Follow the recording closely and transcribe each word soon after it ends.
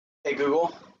Hey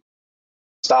Google,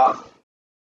 stop.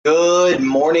 Good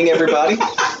morning, everybody.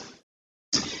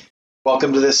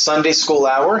 Welcome to this Sunday School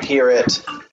Hour here at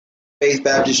Faith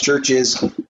Baptist Church's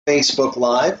Facebook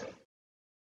Live.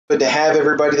 Good to have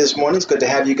everybody this morning. It's good to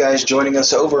have you guys joining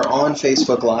us over on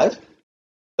Facebook Live.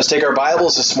 Let's take our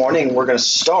Bibles this morning. We're going to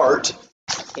start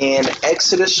in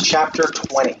Exodus chapter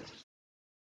 20.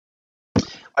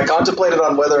 I contemplated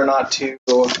on whether or not to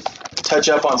touch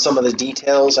up on some of the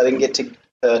details I didn't get to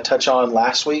touch on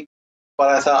last week, but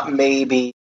I thought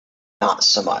maybe not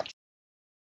so much.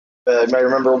 You might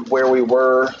remember where we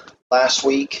were last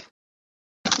week,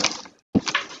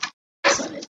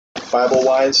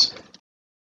 Bible-wise.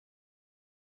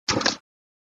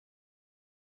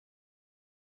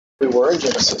 We were in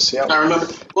Genesis, yeah. I remember.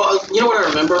 Well, you know what I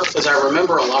remember is I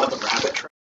remember a lot of the rabbit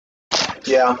trail.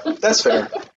 Yeah, that's fair.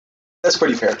 That's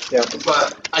pretty fair. Yeah.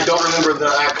 But I don't remember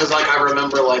because I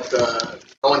remember the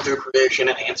going through creation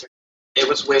and answering. It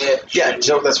was with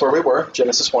so that's where we were,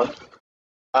 Genesis 1.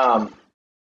 The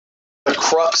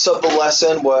crux of the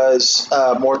lesson was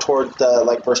more toward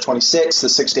verse 26, the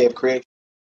sixth day of creation.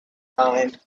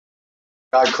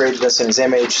 God created us in His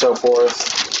image, so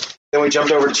forth. Then we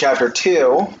jumped over to chapter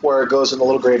 2, where it goes in a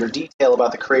little greater detail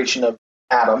about the creation of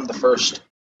Adam, the first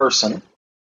person.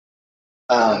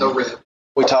 the rib.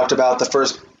 We talked about the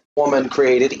first woman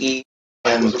created, Eve,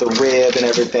 and the rib and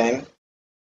everything.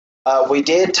 We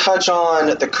did touch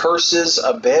on the curses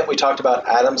a bit. We talked about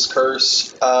Adam's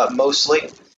curse mostly,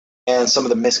 and some of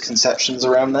the misconceptions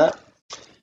around that.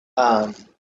 And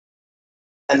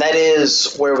that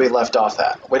is where we left off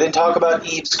at. We didn't talk about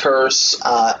Eve's curse.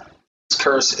 Eve's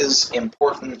curse is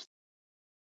important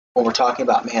when we're talking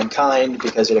about mankind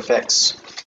because it affects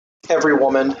every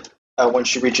woman when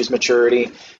she reaches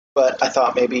maturity. But I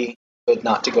thought maybe good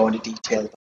not to go into detail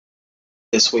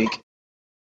this week.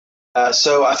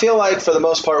 So I feel like for the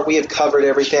most part we have covered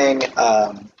everything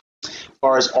as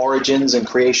far as origins and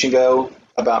creation go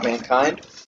about mankind.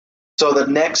 So the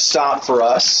next stop for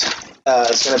us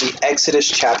is going to be Exodus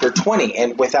chapter 20.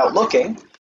 And without looking,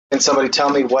 can somebody tell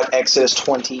me what Exodus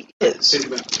 20 is?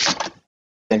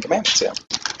 Ten Commandments, yeah.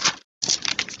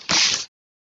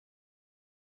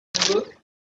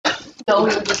 No,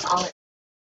 you're just on it.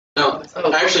 No,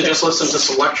 I actually just listened to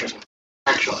some lectures.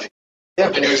 Actually,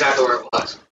 Yeah. I knew exactly where it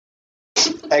was.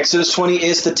 Exodus 20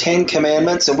 is the Ten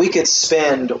Commandments, and we could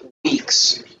spend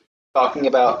weeks talking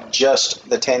about just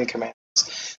the Ten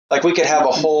Commandments. Like we could have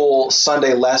a whole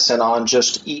Sunday lesson on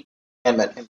just each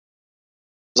commandment.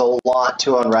 There's a lot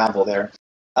to unravel there.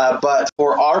 But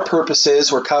for our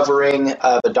purposes, we're covering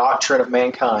the doctrine of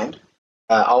mankind,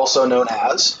 also known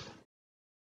as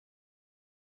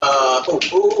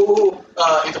Anthropology.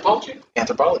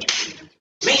 anthropology.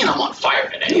 Man, I'm on fire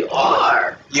today. You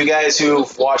are. You guys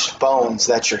who've watched Bones,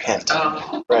 that's your hint,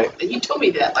 right? And you told me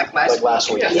that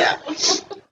last week. Yeah.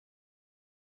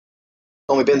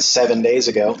 Only been 7 days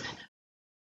ago.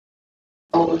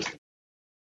 Oh.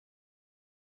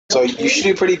 So you should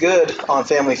do pretty good on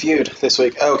Family Feud this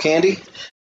week. Oh, Candy?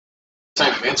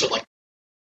 Time to answer like.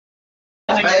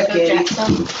 I have candy.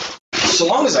 So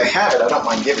long as I have it, I don't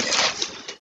mind giving it.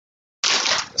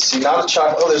 See, not a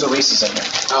chocolate. Oh, there's a Reese's in there.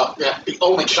 Oh yeah, the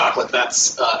only chocolate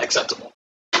that's acceptable.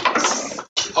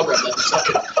 I'll grab that in a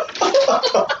second.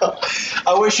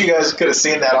 I wish you guys could have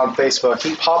seen that on Facebook.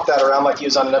 He popped that around like he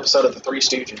was on an episode of The Three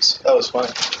Stooges. That was funny.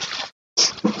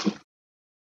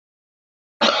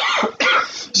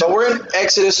 So we're in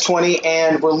Exodus 20,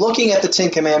 and we're looking at the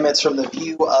Ten Commandments from the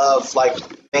view of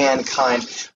mankind,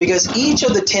 because each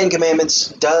of the Ten Commandments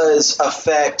does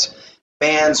affect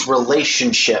man's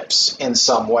relationships in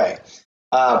some way.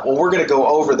 We're going to go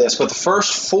over this, but the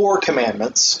first 4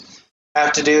 commandments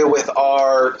have to do with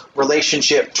our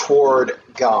relationship toward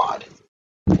God,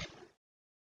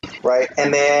 right?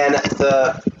 And then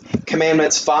the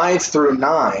commandments 5 through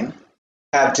 9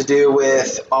 have to do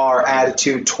with our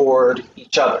attitude toward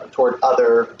each other, toward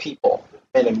other people,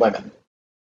 men and women.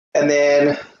 And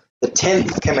then the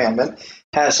 10th commandment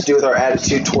has to do with our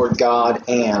attitude toward God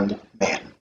and man,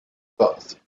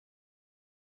 both.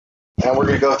 And we're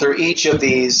going to go through each of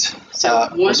these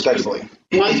respectfully.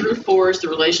 1 through 4 is the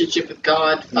relationship with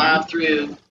God. 5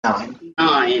 through 9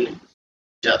 each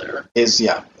other. Is,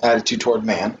 attitude toward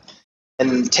man. And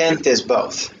then the 10th is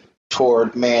both,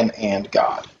 toward man and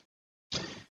God.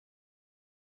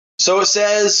 So it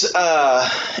says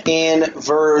in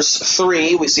verse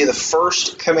 3, we see the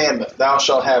first commandment, thou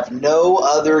shalt have no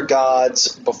other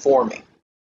gods before me.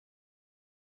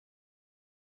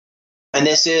 And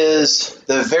this is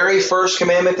the very first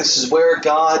commandment. This is where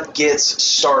God gets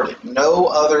started. No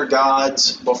other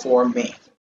gods before me.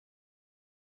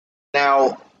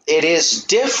 Now, it is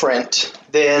different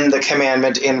than the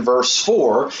commandment in verse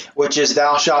 4, which is,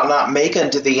 thou shalt not make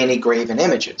unto thee any graven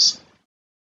images.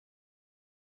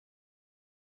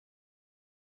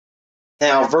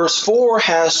 Now, verse 4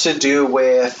 has to do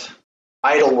with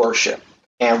idol worship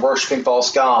and worshiping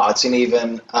false gods and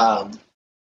even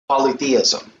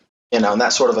polytheism, and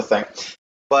that sort of a thing.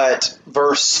 But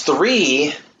verse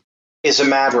 3 is a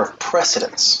matter of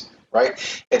precedence,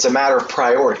 right? It's a matter of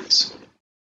priorities.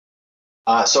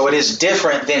 So it is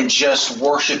different than just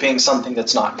worshiping something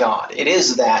that's not God. It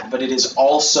is that, but it is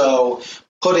also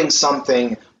putting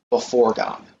something before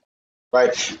God,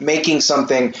 right? Making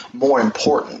something more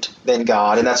important than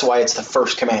God, and that's why it's the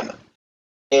first commandment,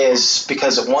 is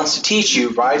because it wants to teach you,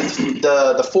 right?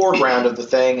 The foreground of the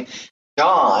thing,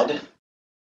 God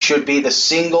should be the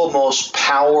single most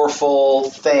powerful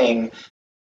thing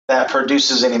that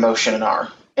produces an emotion in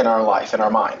our life, in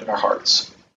our mind, in our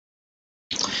hearts.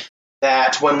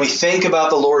 That when we think about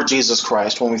the Lord Jesus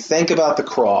Christ, when we think about the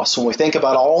cross, when we think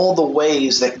about all the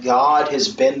ways that God has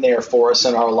been there for us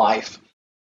in our life,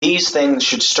 these things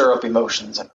should stir up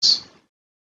emotions in us.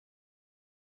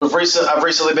 I've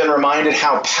recently been reminded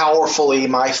how powerfully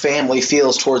my family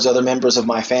feels towards other members of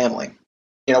my family.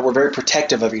 We're very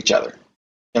protective of each other.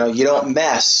 You don't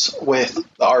mess with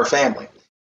our family.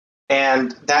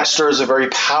 And that stirs a very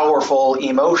powerful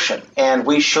emotion. And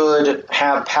we should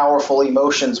have powerful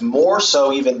emotions, more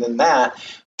so even than that,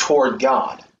 toward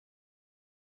God.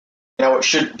 It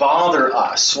should bother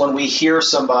us when we hear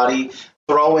somebody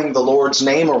throwing the Lord's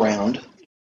name around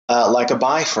like a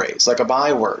byphrase, like a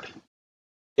byword.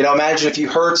 Imagine if you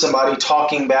heard somebody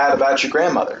talking bad about your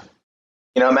grandmother.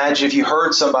 Imagine if you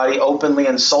heard somebody openly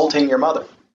insulting your mother.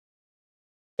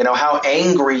 How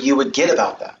angry you would get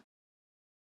about that.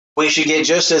 We should get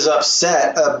just as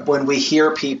upset when we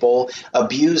hear people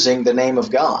abusing the name of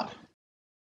God.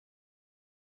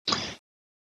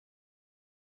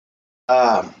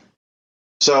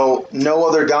 So, no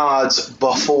other gods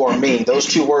before me. Those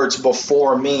two words,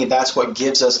 before me, that's what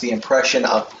gives us the impression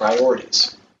of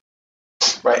priorities.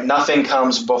 Right? Nothing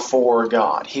comes before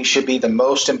God. He should be the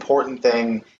most important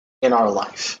thing in our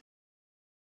life.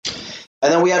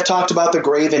 And then we have talked about the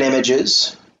graven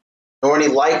images, nor any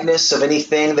likeness of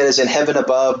anything that is in heaven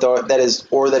above, that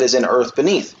is in earth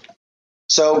beneath.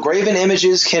 So graven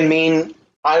images can mean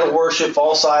idol worship,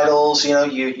 false idols.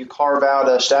 You carve out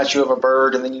a statue of a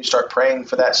bird and then you start praying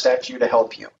for that statue to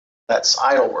help you. That's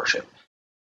idol worship.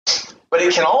 But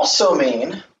it can also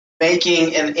mean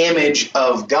making an image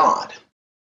of God,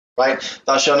 right?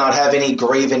 Thou shalt not have any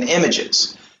graven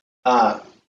images.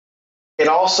 It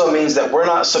also means that we're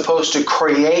not supposed to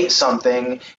create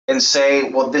something and say,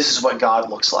 well, this is what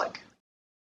God looks like.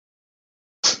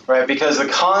 Right? Because the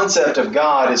concept of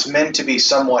God is meant to be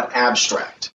somewhat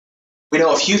abstract. We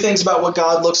know a few things about what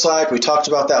God looks like. We talked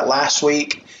about that last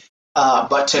week.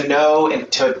 But to know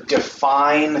and to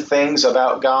define things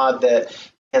about God that He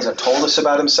hasn't told us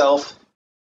about Himself,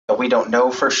 that we don't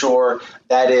know for sure,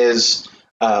 that is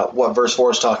what verse 4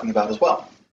 is talking about as well.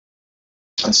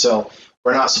 And so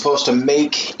we're not supposed to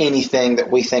make anything that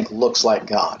we think looks like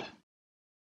God.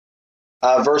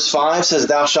 Verse 5 says,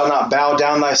 thou shalt not bow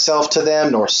down thyself to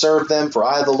them, nor serve them, for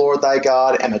I, the Lord thy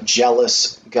God, am a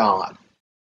jealous God,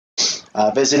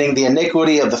 visiting the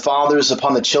iniquity of the fathers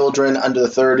upon the children unto the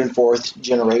third and fourth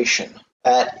generation.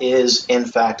 That is, in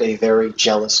fact, a very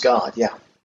jealous God, yeah.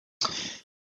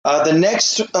 The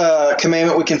next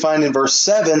commandment we can find in verse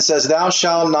 7 says, thou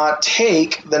shalt not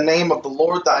take the name of the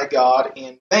Lord thy God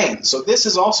in vain. So this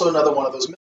is also another one of those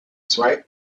things, right?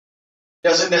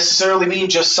 Doesn't necessarily mean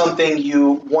just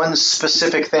one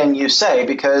specific thing you say,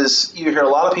 because you hear a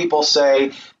lot of people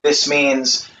say this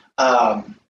means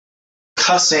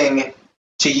cussing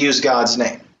to use God's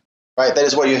name, right? That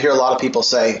is what you hear a lot of people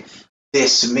say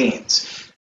this means.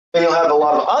 Then you'll have a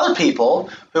lot of other people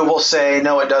who will say,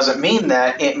 no, it doesn't mean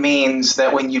that. It means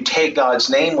that when you take God's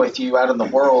name with you out in the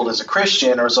world as a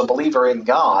Christian or as a believer in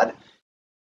God,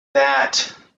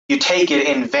 that you take it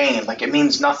in vain. Like it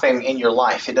means nothing in your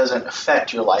life. It doesn't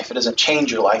affect your life. It doesn't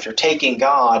change your life. You're taking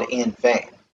God in vain.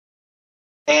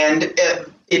 And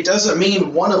it doesn't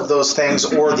mean one of those things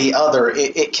or the other.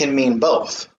 It can mean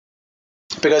both.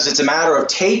 Because it's a matter of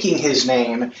taking His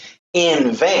name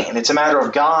in vain. It's a matter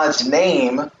of God's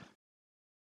name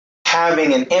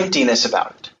having an emptiness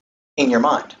about it in your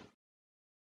mind.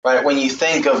 Right? When you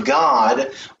think of God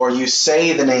or you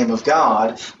say the name of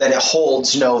God, that it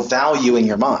holds no value in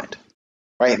your mind.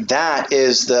 Right? That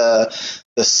is the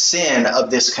sin of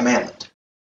this commandment.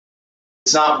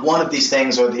 It's not one of these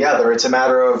things or the other. It's a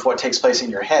matter of what takes place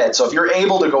in your head. So if you're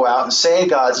able to go out and say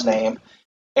God's name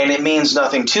and it means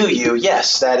nothing to you,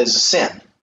 yes, that is a sin.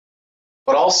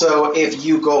 But also, if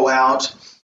you go out,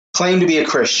 claim to be a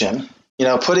Christian,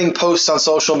 putting posts on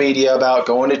social media about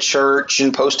going to church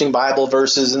and posting Bible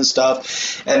verses and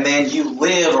stuff, and then you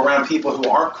live around people who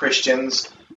aren't Christians,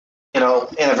 in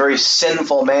a very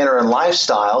sinful manner and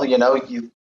lifestyle, you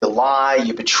lie,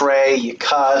 you betray, you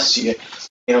cuss, you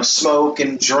smoke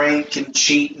and drink and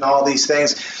cheat and all these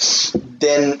things,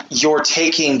 then you're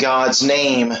taking God's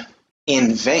name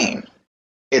in vain.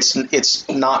 It's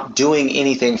not doing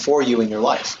anything for you in your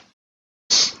life.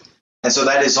 And so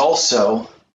that is also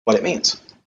what it means.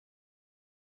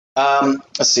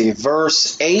 Let's see,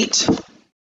 verse 8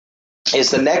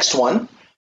 is the next one.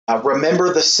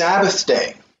 Remember the Sabbath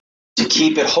day to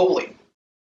keep it holy.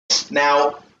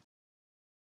 Now,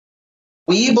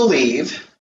 we believe,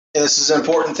 and this is an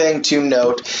important thing to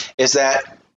note, is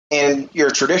that in your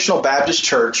traditional Baptist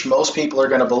church, most people are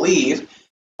going to believe,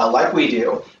 like we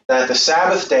do, that the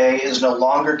Sabbath day is no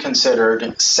longer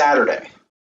considered Saturday,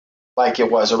 like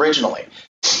it was originally.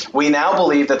 We now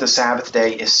believe that the Sabbath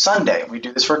day is Sunday. We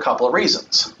do this for a couple of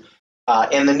reasons.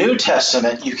 In the New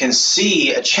Testament, you can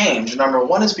see a change. Number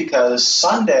one is because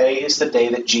Sunday is the day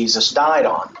that Jesus died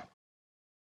on.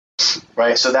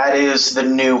 Right? So that is the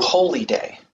new holy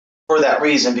day. For that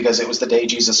reason, because it was the day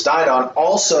Jesus died on.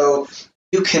 Also,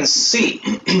 you can see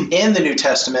in the New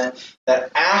Testament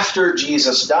that after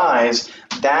Jesus dies,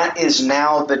 that is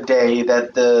now the day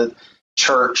that the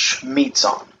church meets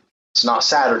on. It's not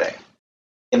Saturday.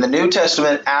 In the New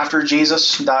Testament, after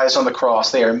Jesus dies on the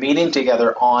cross, they are meeting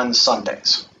together on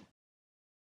Sundays.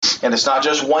 And it's not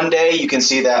just one day. You can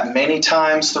see that many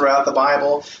times throughout the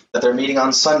Bible that they're meeting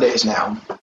on Sundays now,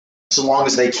 so long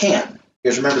as they can.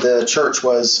 Because remember, the church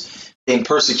was being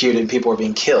persecuted and people were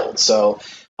being killed. So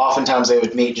oftentimes they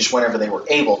would meet just whenever they were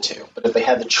able to. But if they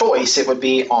had the choice, it would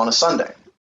be on a Sunday.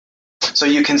 So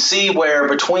you can see where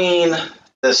between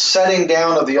the setting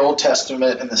down of the Old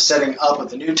Testament and the setting up of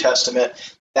the New Testament,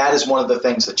 that is one of the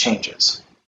things that changes.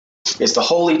 Is the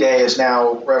holy day is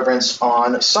now reverenced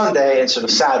on Sunday instead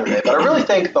of Saturday. But I really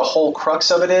think the whole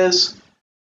crux of it is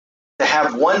to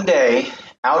have one day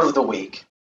out of the week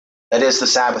that is the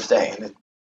Sabbath day. And you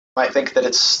might think that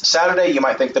it's Saturday, you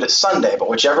might think that it's Sunday, but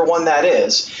whichever one that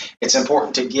is, it's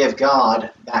important to give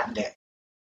God that day.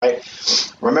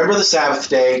 Right? Remember the Sabbath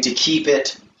day to keep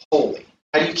it holy.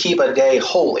 How do you keep a day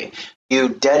holy? You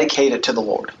dedicate it to the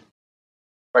Lord.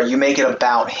 Right? You make it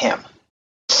about Him.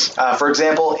 For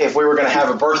example, if we were going to have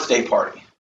a birthday party,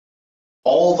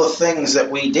 all the things that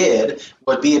we did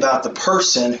would be about the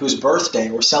person whose birthday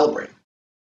we're celebrating.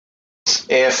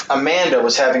 If Amanda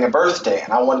was having a birthday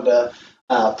and I wanted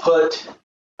to put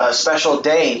a special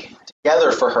day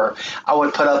together for her, I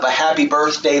would put up a happy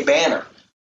birthday banner.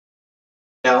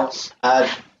 I'd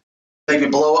maybe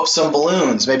blow up some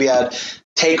balloons. Maybe I'd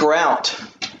take her out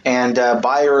and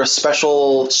buy her a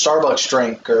special Starbucks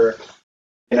drink, or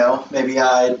maybe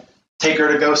I'd take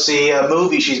her to go see a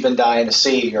movie she's been dying to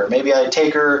see, or maybe I'd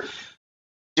take her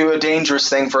do a dangerous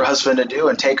thing for a husband to do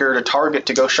and take her to Target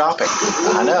to go shopping.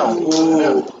 I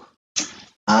know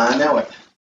it.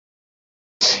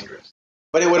 Dangerous.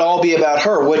 But it would all be about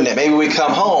her, wouldn't it? Maybe we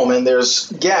come home and there's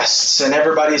guests and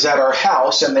everybody's at our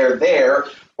house and they're there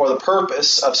for the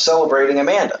purpose of celebrating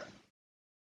Amanda.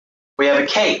 We have a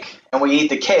cake and we eat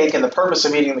the cake, and the purpose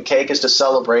of eating the cake is to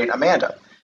celebrate Amanda.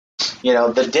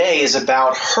 The day is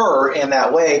about her in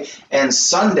that way, and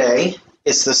Sunday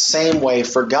is the same way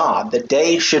for God. The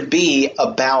day should be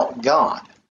about God.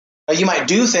 Now, you might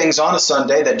do things on a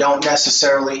Sunday that don't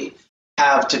necessarily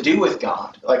have to do with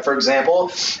God. Like, for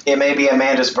example, it may be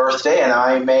Amanda's birthday, and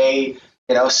I may,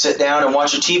 sit down and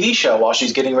watch a TV show while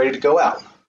she's getting ready to go out.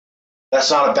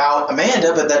 That's not about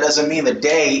Amanda, but that doesn't mean the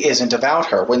day isn't about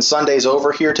her. When Sunday's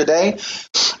over here today,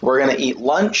 we're going to eat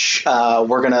lunch.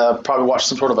 We're going to probably watch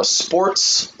some sort of a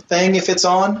sports thing if it's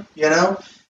on,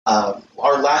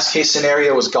 Our last case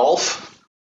scenario was golf.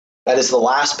 That is the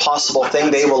last possible thing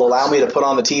they will allow me to put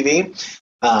on the TV.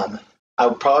 I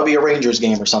would probably be a Rangers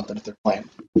game or something if they're playing.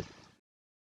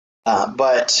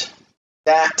 But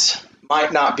that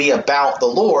might not be about the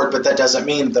Lord, but that doesn't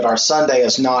mean that our Sunday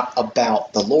is not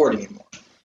about the Lord anymore.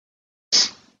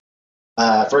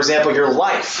 For example, your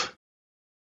life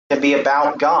can be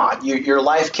about God. Your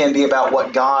life can be about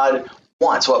what God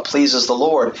wants, what pleases the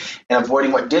Lord, and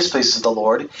avoiding what displeases the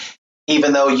Lord,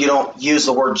 even though you don't use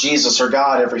the word Jesus or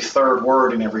God every third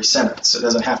word in every sentence. It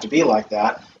doesn't have to be like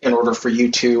that in order for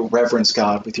you to reverence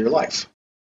God with your life.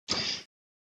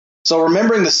 So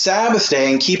remembering the Sabbath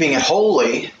day and keeping it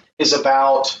holy is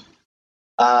about,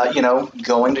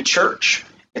 going to church.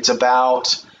 It's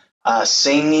about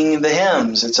singing the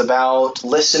hymns. It's about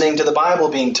listening to the Bible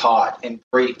being taught and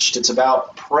preached. It's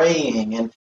about praying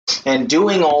and and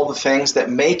doing all the things that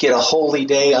make it a holy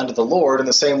day unto the Lord in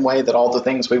the same way that all the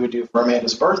things we would do for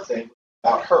Amanda's birthday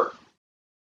about her.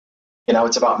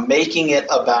 It's about making it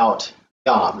about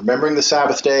God, remembering the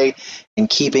Sabbath day and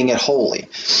keeping it holy.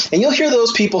 And you'll hear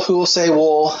those people who will say,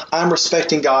 well, I'm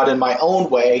respecting God in my own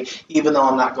way, even though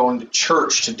I'm not going to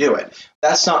church to do it.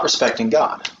 That's not respecting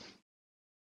God.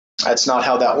 That's not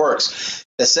how that works.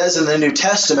 It says in the New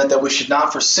Testament that we should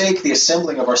not forsake the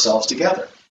assembling of ourselves together.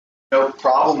 No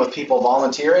problem with people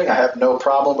volunteering. I have no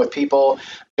problem with people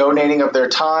donating of their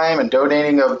time and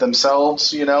donating of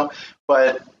themselves,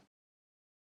 but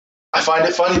I find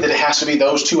it funny that it has to be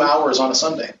those 2 hours on a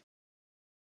Sunday.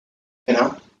 We've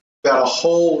got a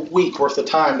whole week worth of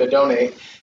time to donate,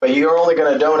 but you're only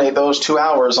going to donate those 2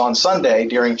 hours on Sunday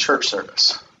during church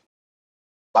service.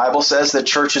 The Bible says that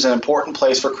church is an important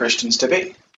place for Christians to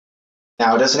be.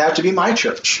 Now, it doesn't have to be my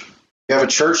church. If you have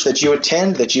a church that you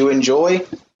attend, that you enjoy,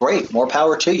 great, more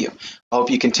power to you. I hope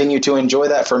you continue to enjoy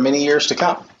that for many years to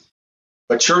come.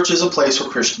 But church is a place where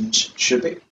Christians should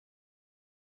be.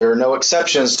 There are no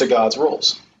exceptions to God's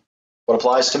rules. What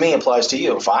applies to me applies to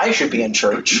you. If I should be in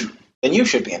church, then you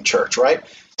should be in church, right?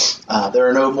 There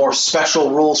are no more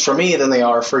special rules for me than they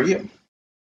are for you.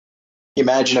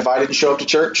 Imagine if I didn't show up to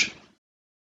church.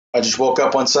 I just woke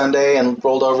up one Sunday and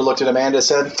rolled over, looked at Amanda, and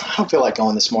said, I don't feel like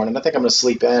going this morning. I think I'm going to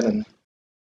sleep in and,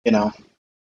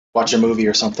 watch a movie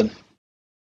or something.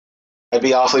 It'd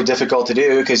be awfully difficult to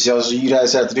do because all you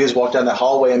guys have to do is walk down that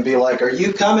hallway and be like, are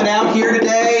you coming out here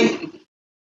today?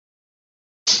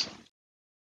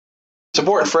 It's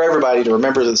important for everybody to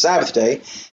remember the Sabbath day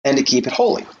and to keep it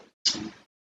holy.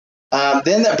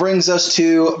 Then that brings us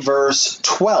to verse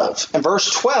 12. And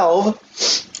verse 12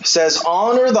 says,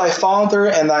 honor thy father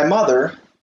and thy mother,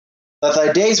 that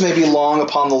thy days may be long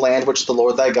upon the land which the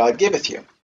Lord thy God giveth you.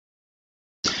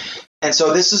 And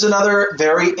so this is another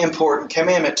very important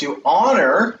commandment, to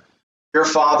honor your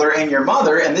father and your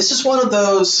mother. And this is one of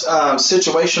those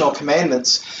situational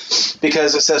commandments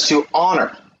because it says to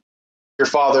honor your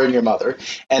father and your mother.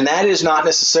 And that is not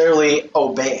necessarily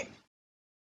obeying.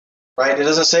 Right? It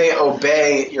doesn't say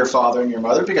obey your father and your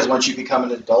mother, because once you become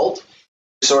an adult,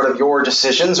 sort of your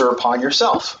decisions are upon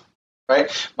yourself. Right?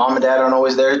 Mom and dad aren't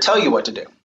always there to tell you what to do.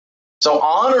 So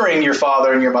honoring your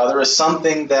father and your mother is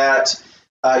something that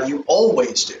you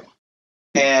always do,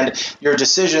 and your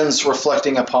decisions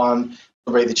reflecting upon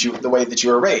the way that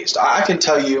you were raised. I can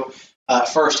tell you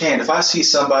firsthand, if I see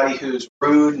somebody who's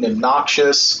rude and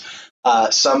obnoxious,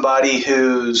 somebody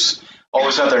who's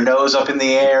always got their nose up in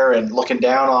the air and looking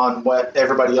down on what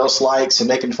everybody else likes and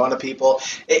making fun of people,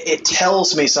 it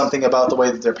tells me something about the way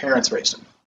that their parents raised them.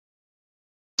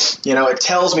 It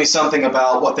tells me something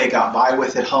about what they got by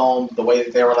with at home, the way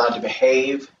that they were allowed to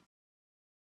behave,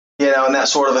 and that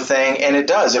sort of a thing. And it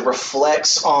does. It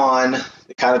reflects on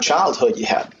the kind of childhood you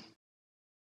had.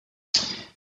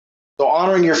 So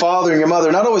honoring your father and your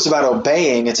mother, not always about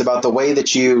obeying, it's about the way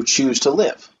that you choose to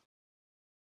live.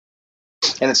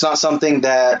 And it's not something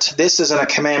that, this isn't a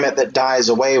commandment that dies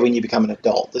away when you become an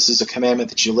adult. This is a commandment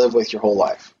that you live with your whole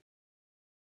life.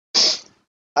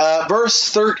 Verse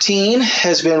 13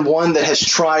 has been one that has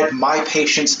tried my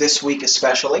patience this week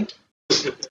especially.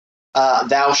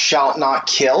 Thou shalt not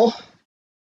kill.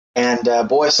 And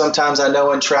boy, sometimes I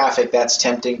know in traffic that's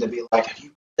tempting to be like, have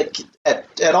you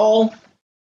at all?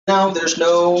 No, there's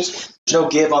no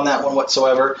give on that one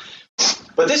whatsoever.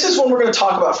 But this is what we're going to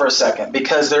talk about for a second,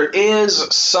 because there is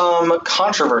some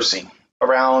controversy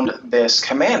around this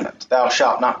commandment, thou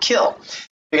shalt not kill.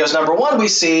 Because number one, we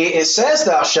see it says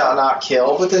thou shalt not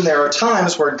kill, but then there are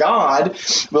times where God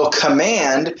will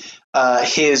command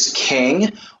his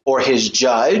king or his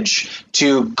judge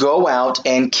to go out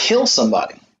and kill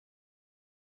somebody.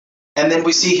 And then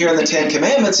we see here in the Ten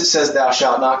Commandments, it says thou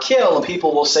shalt not kill, and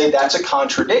people will say that's a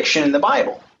contradiction in the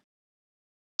Bible.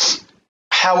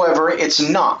 However, it's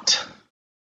not.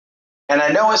 And I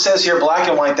know it says here black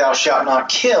and white, thou shalt not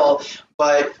kill,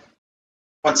 but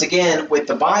once again, with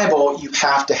the Bible, you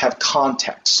have to have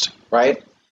context, right?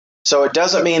 So it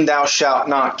doesn't mean thou shalt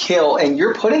not kill, and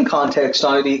you're putting context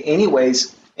on it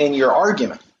anyways in your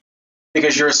argument,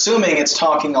 because you're assuming it's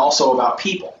talking also about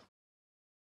people.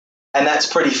 And that's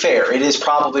pretty fair. It is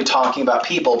probably talking about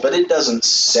people, but it doesn't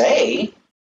say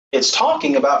it's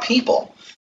talking about people.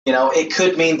 It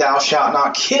could mean thou shalt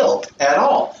not kill at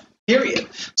all, period.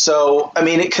 So,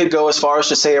 it could go as far as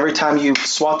to say every time you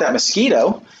swat that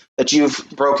mosquito that you've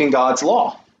broken God's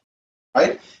law,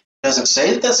 right? It doesn't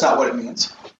say that that's not what it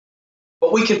means.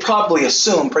 But we could probably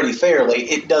assume pretty fairly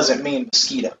it doesn't mean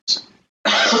mosquitoes.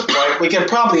 Right? We can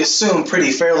probably assume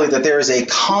pretty fairly that there is a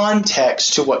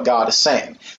context to what God is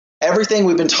saying. Everything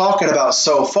we've been talking about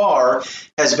so far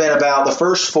has been about the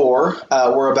first four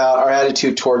were about our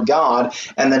attitude toward God,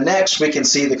 and the next we can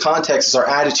see the context is our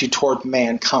attitude toward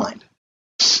mankind.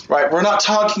 Right? We're not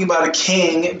talking about a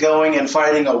king going and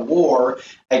fighting a war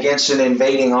against an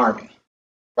invading army.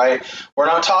 Right? We're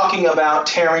not talking about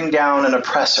tearing down an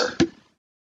oppressor.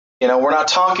 We're not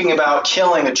talking about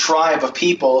killing a tribe of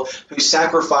people who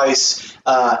sacrifice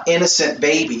innocent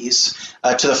babies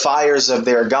to the fires of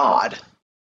their God.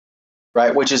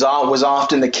 Right, which was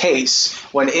often the case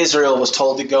when Israel was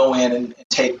told to go in and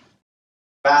take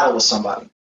battle with somebody.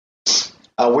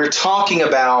 We're talking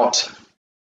about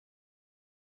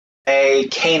a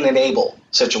Cain and Abel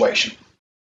situation,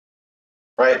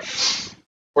 right?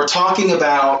 We're talking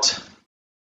about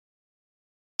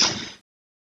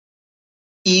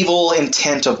evil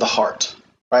intent of the heart,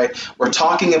 right? We're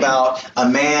talking about a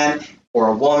man or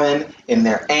a woman in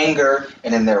their anger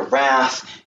and in their wrath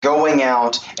going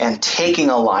out and taking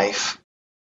a life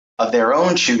of their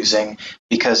own choosing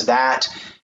because that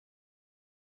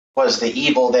was the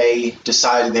evil they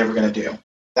decided they were going to do.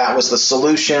 That was the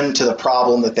solution to the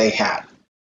problem that they had.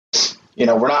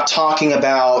 We're not talking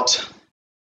about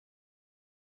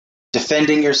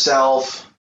defending yourself,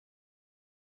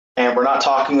 and we're not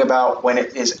talking about when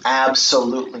it is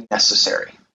absolutely necessary.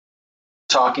 We're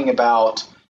talking about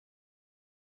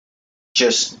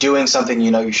just doing something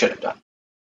you should have done.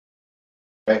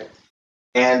 Right?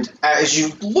 And as you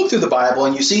look through the Bible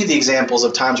and you see the examples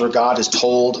of times where God has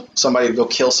told somebody to go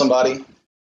kill somebody,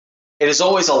 it is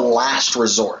always a last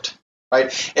resort,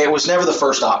 right? It was never the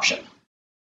first option.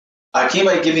 Can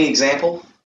anybody give me an example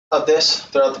of this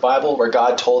throughout the Bible where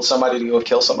God told somebody to go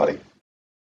kill somebody?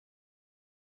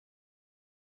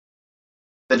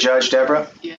 The judge, Deborah?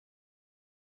 Yeah.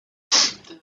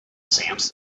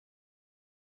 Samson.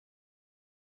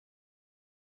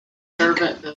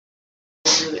 Servant, the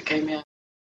soldier that came in.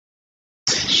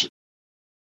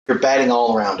 You're batting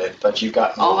all around it, but you've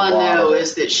got all I know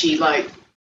is that she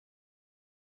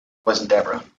wasn't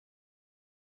Deborah.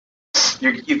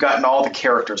 You've gotten all the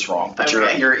characters wrong, but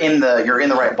okay. you're in the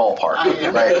right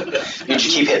ballpark, right? You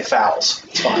just keep hitting fouls.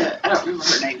 It's fine. I don't remember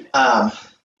her name.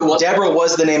 Deborah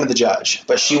was the name of the judge,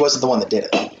 but she wasn't the one that did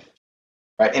it,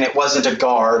 right? And it wasn't a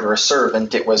guard or a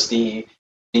servant; it was the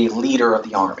leader of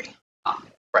the army,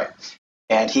 right?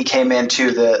 And he came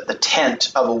into the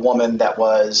tent of a woman that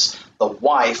was the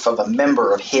wife of a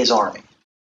member of his army,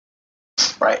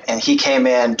 right? And he came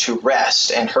in to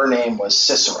rest, and her name was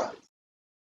Sisera.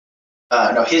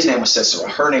 No, his name was Sisera.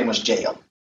 Her name was Jael.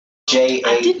 Jael.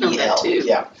 I did know that too.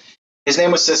 Yeah. His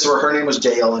name was Sisera. Her name was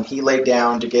Jael, and he laid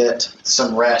down to get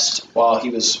some rest while he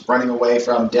was running away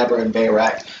from Deborah and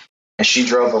Barak, and she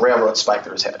drove a railroad spike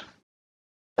through his head.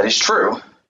 That is true.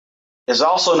 It is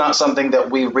also not something that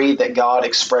we read that God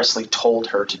expressly told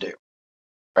her to do.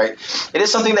 Right? It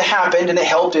is something that happened, and it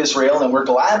helped Israel, and we're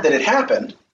glad that it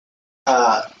happened.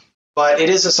 But it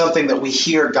isn't something that we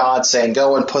hear God saying,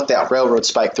 go and put that railroad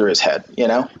spike through his head,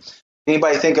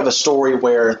 Anybody think of a story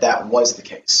where that was the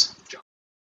case?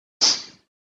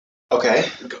 Okay.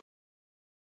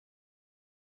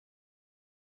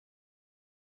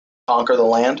 Conquer the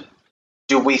land.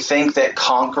 Do we think that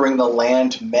conquering the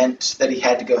land meant that he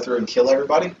had to go through and kill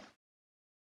everybody?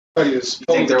 But You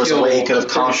think there was a way he could have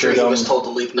conquered He them? was told to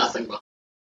leave nothing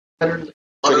behind.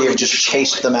 Could he have just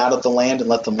chased them out of the land and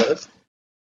let them live?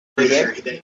 Pretty sure he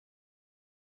did.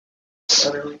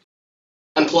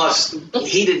 And plus,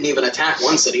 he didn't even attack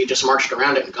one city; he just marched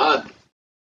around it, and God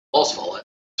walls fall it.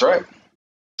 That's right.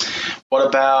 What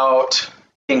about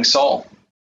King Saul?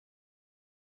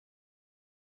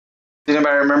 Does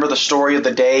anybody remember the story of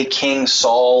the day King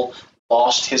Saul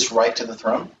lost his right to the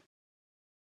throne?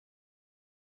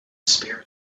 Spirit.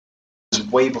 It was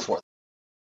way before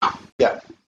that. Yeah.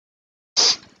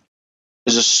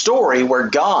 There's a story where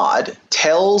God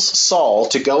tells Saul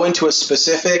to go into a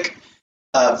specific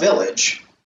village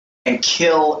and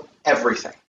kill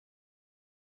everything.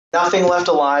 Nothing left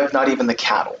alive, not even the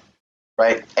cattle.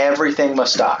 Right? Everything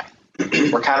must die.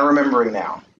 We're kind of remembering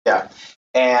now. Yeah.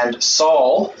 And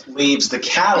Saul leaves the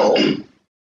cattle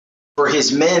for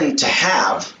his men to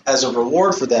have as a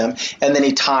reward for them, and then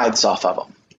he tithes off of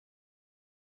them.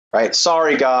 Right?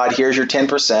 Sorry, God, here's your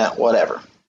 10%, whatever.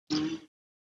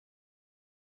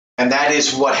 And that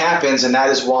is what happens, and that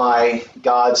is why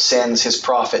God sends his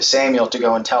prophet Samuel to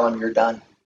go and tell him you're done.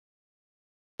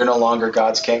 You're no longer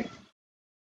God's king.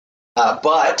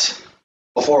 But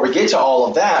before we get to all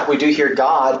of that, we do hear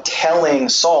God telling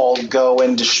Saul, go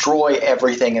and destroy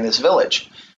everything in this village.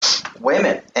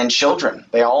 Women and children,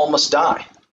 they all must die.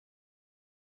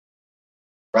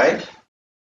 Right?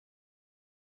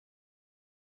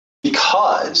 Because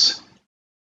because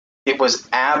it was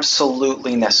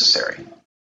absolutely necessary.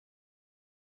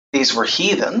 These were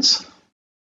heathens,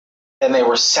 and they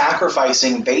were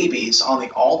sacrificing babies on the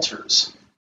altars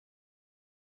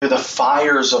to the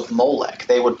fires of Molech.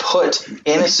 They would put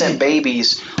innocent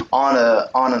babies on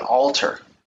an altar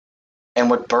and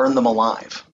would burn them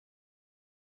alive.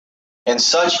 And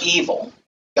such evil,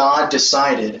 God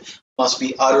decided, must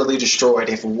be utterly destroyed.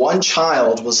 If one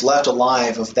child was left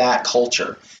alive of that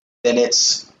culture, then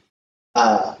its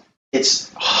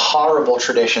horrible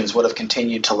traditions would have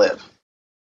continued to live.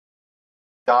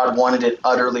 God wanted it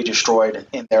utterly destroyed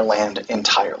in their land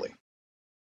entirely.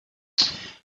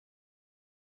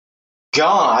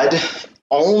 God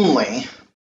only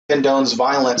condones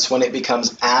violence when it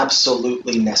becomes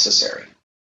absolutely necessary.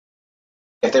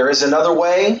 If there is another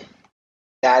way,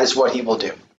 that is what he will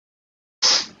do.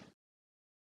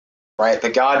 Right?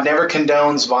 But God never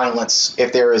condones violence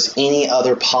if there is any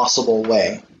other possible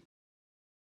way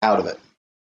out of it.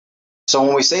 So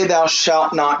when we say thou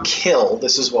shalt not kill,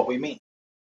 this is what we mean.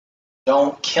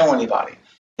 Don't kill anybody.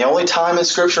 The only time in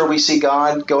Scripture we see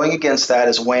God going against that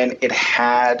is when it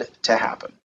had to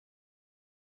happen.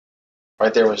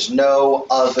 Right? There was no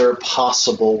other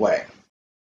possible way.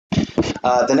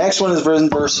 The next one is in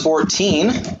verse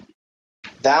 14.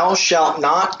 Thou shalt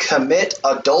not commit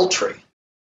adultery.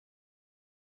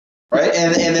 Right?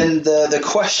 And then the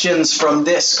questions from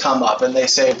this come up, and they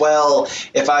say, well,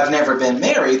 if I've never been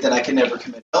married, then I can never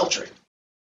commit adultery.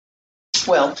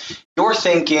 Well, you're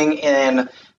thinking in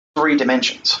 3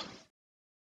 dimensions.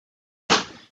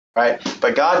 Right?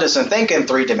 But God doesn't think in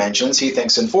 3 dimensions, he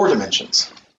thinks in 4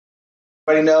 dimensions.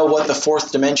 Anybody know what the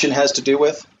 4th dimension has to do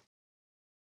with?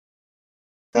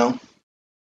 No?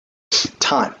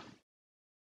 Time.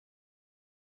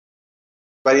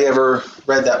 Anybody ever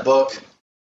read that book,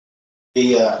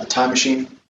 The Time Machine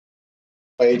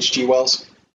by H.G. Wells?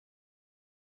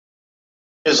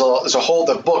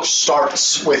 The book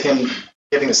starts with him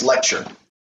giving this lecture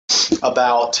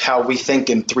about how we think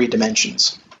in 3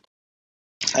 dimensions.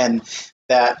 And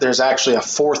that there's actually a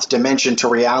 4th dimension to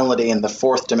reality, and the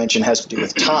 4th dimension has to do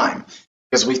with time.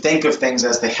 Because we think of things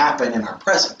as they happen in our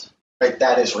present. Right?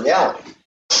 That is reality.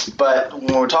 But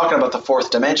when we're talking about the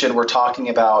 4th dimension, we're talking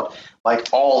about like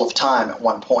all of time at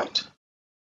one point.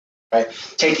 Right?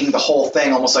 Taking the whole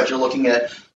thing, almost like you're looking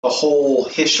at the whole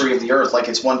history of the earth like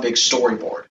it's one big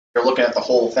storyboard. You're looking at the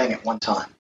whole thing at one time.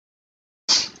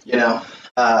 You know,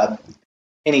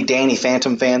 any Danny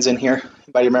Phantom fans in here?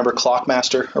 Anybody remember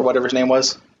Clockmaster or whatever his name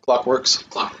was? Clockworks?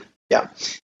 Clockwork. Yeah.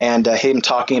 And him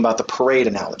talking about the parade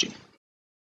analogy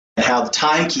and how the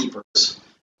timekeepers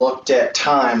looked at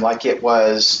time like it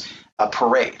was a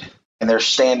parade. And they're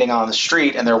standing on the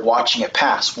street and they're watching it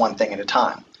pass one thing at a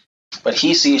time. But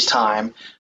he sees time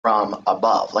from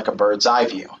above, like a bird's eye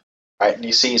view, right? And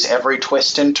he sees every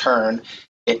twist and turn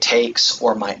it takes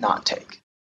or might not take.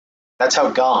 That's how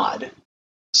God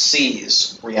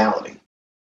sees reality,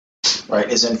 right?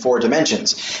 Is in 4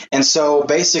 dimensions. And so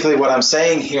basically what I'm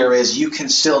saying here is you can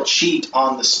still cheat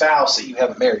on the spouse that you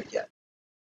haven't married yet,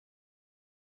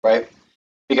 right?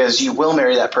 Because you will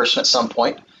marry that person at some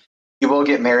point. You will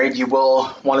get married. You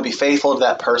will want to be faithful to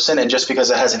that person. And just because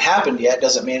it hasn't happened yet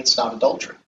doesn't mean it's not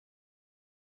adultery.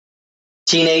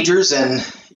 Teenagers and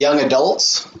young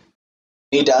adults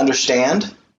need to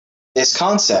understand this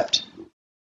concept.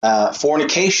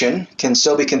 Fornication can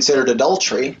still be considered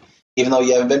adultery even though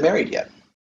you haven't been married yet.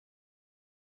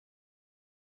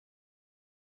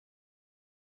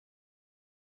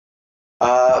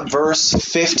 Verse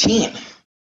 15.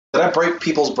 Did I break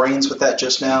people's brains with that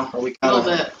just now? Are we kind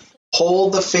of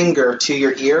hold the finger to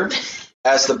your ear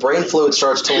as the brain fluid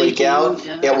starts to leak out?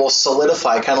 Yeah. It will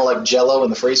solidify, kind of like Jell-O in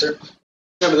the freezer.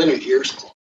 Yeah, but then your ears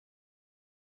close.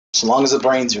 As long as the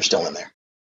brains are still in there.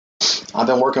 I've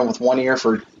been working with one ear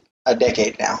for a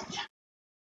decade now.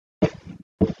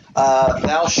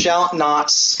 Thou shalt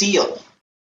not steal.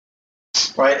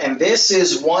 Right? And this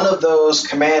is one of those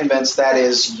commandments that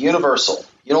is universal,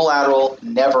 unilateral,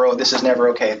 never, this is never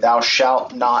okay. Thou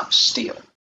shalt not steal.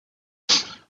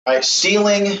 Right?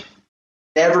 Stealing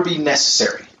never be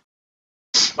necessary.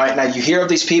 Right? Now you hear of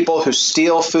these people who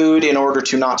steal food in order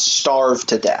to not starve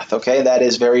to death. Okay? That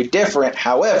is very different.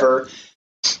 However,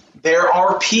 there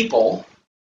are people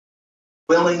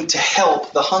willing to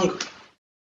help the hungry.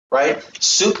 Right?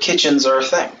 Soup kitchens are a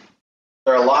thing.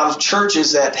 There are a lot of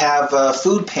churches that have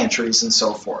food pantries and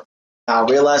so forth. Now,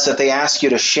 realize that they ask you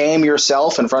to shame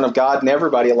yourself in front of God and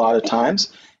everybody a lot of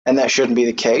times, and that shouldn't be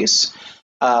the case.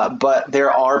 But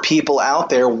there are people out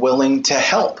there willing to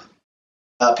help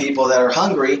people that are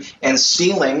hungry, and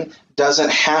stealing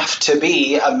doesn't have to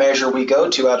be a measure we go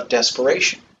to out of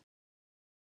desperation.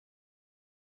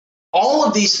 All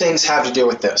of these things have to do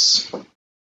with this,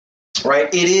 right?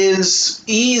 It is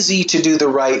easy to do the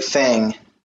right thing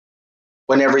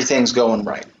when everything's going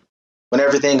right, when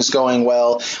everything's going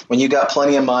well, when you got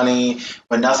plenty of money,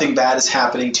 when nothing bad is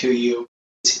happening to you.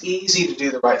 It's easy to do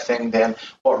the right thing then.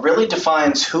 What really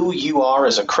defines who you are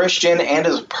as a Christian and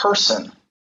as a person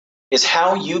is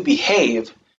how you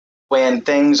behave when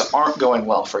things aren't going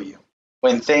well for you,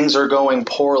 when things are going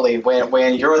poorly,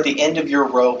 when you're at the end of your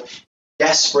rope,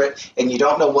 desperate, and you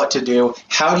don't know what to do.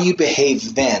 How do you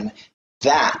behave then?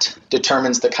 That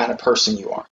determines the kind of person you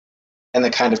are and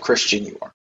the kind of Christian you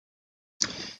are.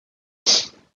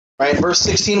 Right, in verse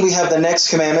 16, we have the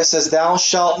next commandment. It says, thou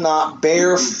shalt not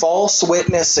bear false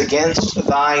witness against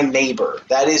thy neighbor.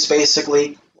 That is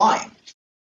basically lying.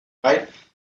 Right?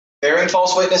 Bearing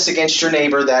false witness against your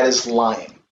neighbor, that is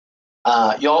lying.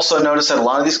 You also notice that a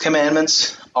lot of these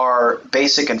commandments are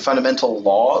basic and fundamental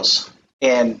laws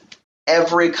in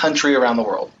every country around the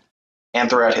world and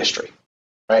throughout history.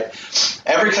 Right?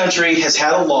 Every country has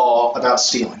had a law about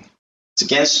stealing. It's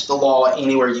against the law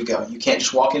anywhere you go. You can't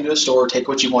just walk into a store, take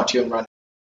what you want to, and run.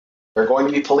 There are going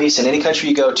to be police in any country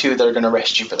you go to that are going to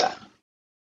arrest you for that.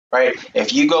 Right?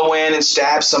 If you go in and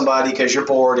stab somebody because you're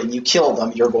bored and you kill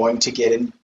them, you're going to get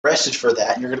arrested for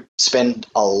that. And you're going to spend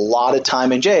a lot of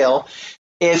time in jail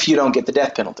if you don't get the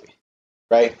death penalty.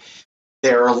 Right?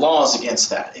 There are laws against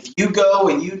that. If you go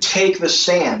and you take the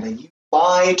stand and you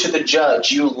lie to the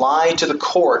judge, you lie to the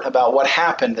court about what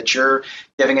happened that you're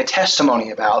giving a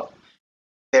testimony about,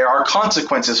 there are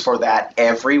consequences for that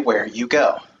everywhere you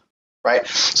go, right?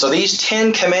 So these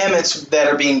 10 commandments that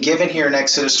are being given here in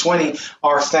Exodus 20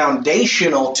 are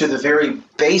foundational to the very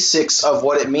basics of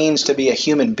what it means to be a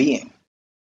human being,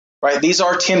 right? These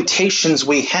are temptations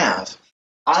we have.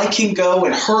 I can go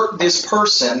and hurt this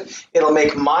person. It'll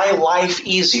make my life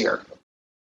easier.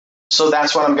 So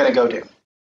that's what I'm going to go do.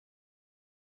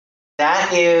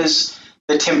 That is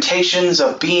the temptations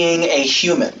of being a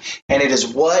human. And it is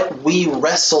what we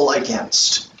wrestle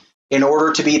against in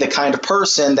order to be the kind of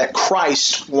person that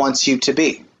Christ wants you to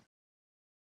be.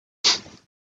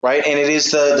 Right? And it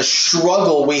is the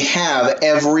struggle we have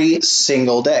every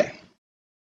single day.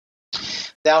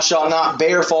 Thou shalt not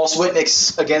bear false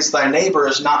witness against thy neighbor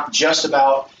is not just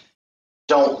about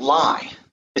don't lie.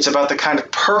 It's about the kind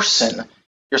of person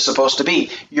you're supposed to be.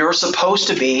 You're supposed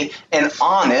to be an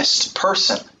honest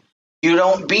person. You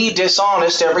don't be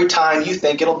dishonest every time you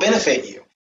think it'll benefit you.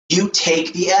 You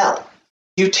take the L.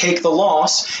 You take the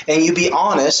loss and you be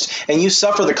honest and you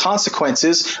suffer the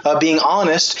consequences of being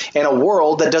honest in a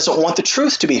world that doesn't want the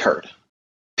truth to be heard.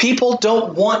 People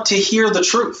don't want to hear the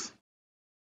truth.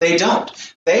 They don't.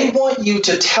 They want you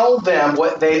to tell them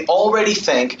what they already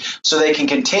think so they can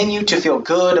continue to feel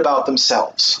good about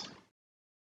themselves.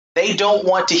 They don't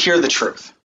want to hear the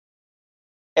truth.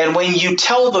 And when you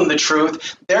tell them the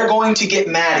truth, they're going to get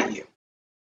mad at you.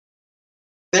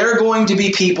 There are going to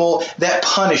be people that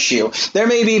punish you. There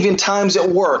may be even times at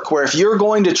work where if you're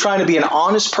going to try to be an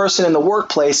honest person in the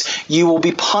workplace, you will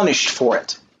be punished for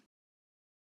it.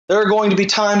 There are going to be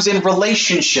times in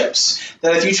relationships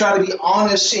that if you try to be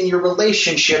honest in your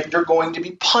relationship, you're going to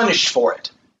be punished for it.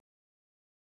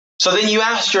 So then you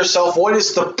ask yourself, what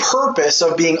is the purpose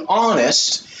of being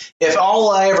honest if all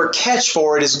I ever catch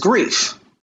for it is grief?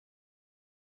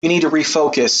 You need to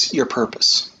refocus your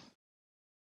purpose.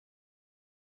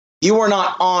 You are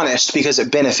not honest because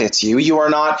it benefits you. You are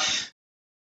not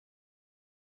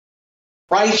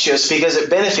righteous because it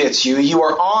benefits you. You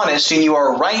are honest and you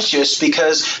are righteous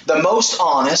because the most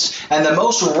honest and the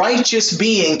most righteous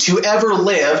being to ever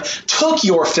live took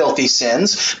your filthy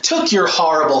sins, took your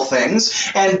horrible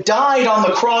things, and died on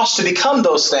the cross to become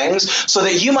those things so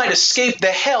that you might escape the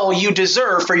hell you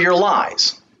deserve for your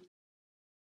lies.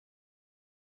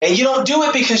 And you don't do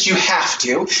it because you have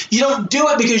to. You don't do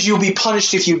it because you'll be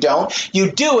punished if you don't.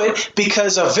 You do it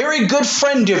because a very good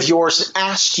friend of yours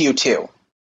asked you to.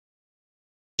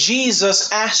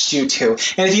 Jesus asked you to.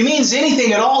 And if he means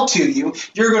anything at all to you,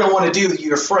 you're going to want to do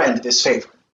your friend this favor.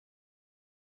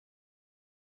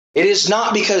 It is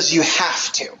not because you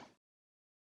have to.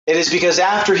 It is because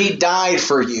after he died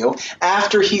for you,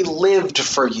 after he lived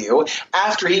for you,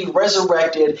 after he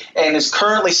resurrected and is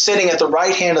currently sitting at the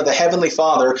right hand of the Heavenly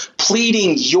Father,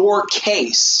 pleading your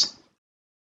case,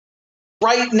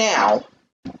 right now,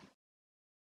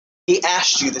 he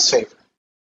asked you this favor.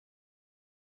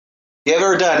 If you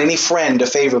ever done any friend a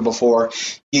favor before,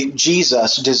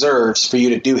 Jesus deserves for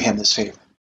you to do him this favor.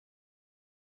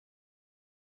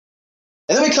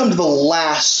 And then we come to the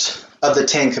last of the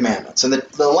 10 Commandments. And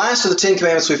the last of the 10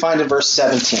 Commandments we find in verse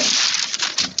 17.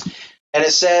 And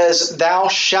it says, thou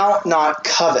shalt not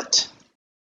covet.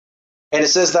 And it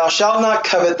says, thou shalt not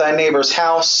covet thy neighbor's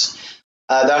house.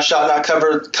 Thou shalt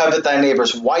not covet thy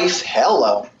neighbor's wife.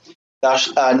 Hello.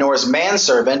 Nor his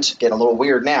manservant, getting a little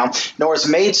weird now, nor his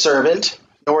maidservant,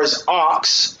 nor his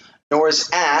ox, nor his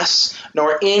ass,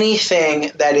 nor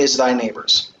anything that is thy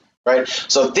neighbor's. Right?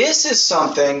 So this is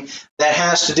something that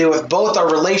has to do with both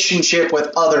our relationship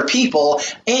with other people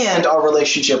and our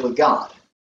relationship with God.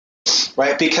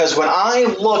 Right? Because when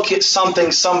I look at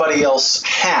something somebody else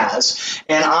has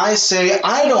and I say,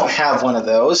 I don't have one of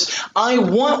those, I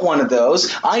want one of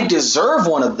those, I deserve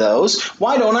one of those,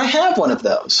 why don't I have one of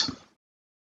those?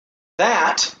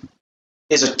 That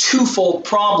is a twofold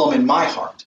problem in my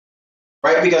heart.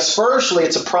 Right? Because firstly,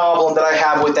 it's a problem that I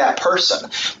have with that person.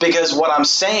 Because what I'm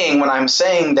saying when I'm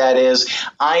saying that is,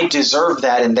 I deserve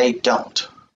that and they don't.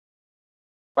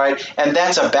 Right? And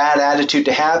that's a bad attitude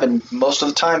to have, and most of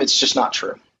the time it's just not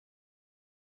true.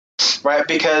 Right?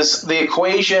 Because the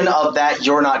equation of that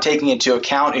you're not taking into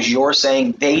account is you're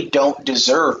saying they don't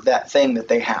deserve that thing that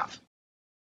they have.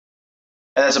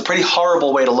 And that's a pretty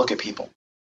horrible way to look at people.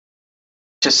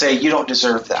 To say you don't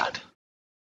deserve that.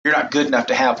 You're not good enough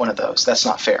to have one of those. That's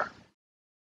not fair.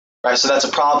 Right? So that's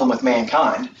a problem with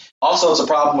mankind. Also, it's a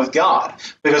problem with God.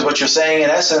 Because what you're saying in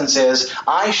essence is,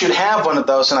 I should have one of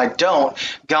those and I don't.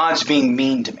 God's being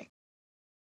mean to me.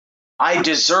 I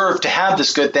deserve to have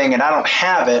this good thing and I don't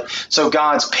have it, so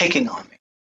God's picking on me.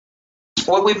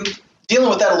 Well, we've been dealing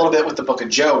with that a little bit with the book of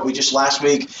Job. We just last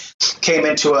week came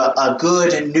into a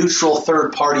good and neutral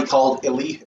third party called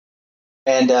Elihu.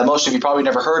 And most of you probably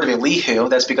never heard of Elihu.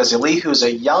 That's because Elihu is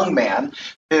a young man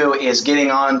who is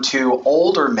getting on to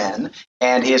older men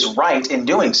and is right in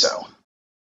doing so.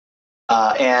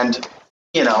 And,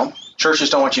 you know, churches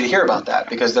don't want you to hear about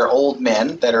that because they're old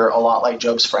men that are a lot like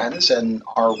Job's friends and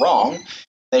are wrong.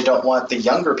 They don't want the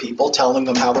younger people telling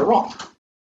them how they're wrong.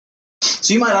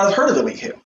 So you might not have heard of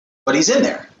Elihu, but he's in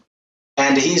there.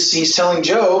 And he's telling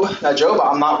Job, now Job,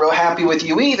 I'm not real happy with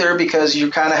you either because you're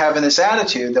kind of having this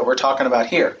attitude that we're talking about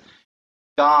here.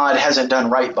 God hasn't done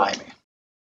right by me.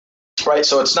 Right?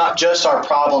 So it's not just our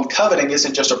problem. Coveting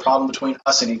isn't just a problem between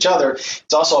us and each other.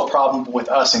 It's also a problem with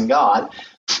us and God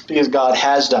because God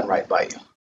has done right by you.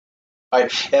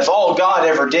 Right? If all God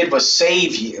ever did was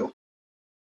save you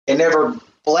and never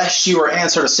blessed you or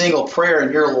answered a single prayer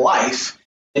in your life,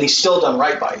 then he's still done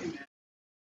right by you.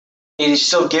 And he's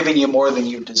still giving you more than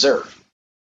you deserve.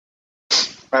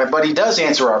 Right? But he does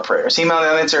answer our prayers. He might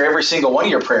not answer every single one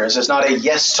of your prayers. It's not a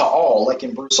yes to all like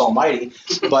in Bruce Almighty.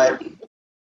 But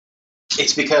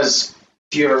it's because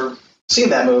if you've ever seen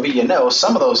that movie, you know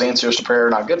some of those answers to prayer are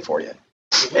not good for you.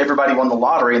 Everybody won the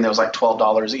lottery and there was like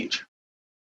 $12 each.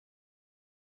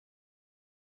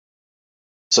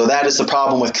 So that is the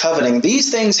problem with coveting.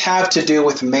 These things have to do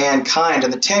with mankind.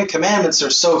 And the Ten Commandments are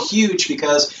so huge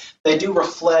because they do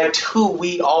reflect who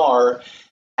we are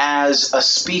as a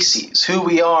species, who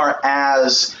we are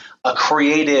as a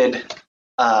created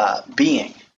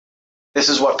being. This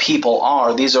is what people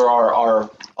are. These are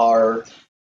our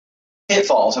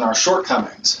pitfalls and our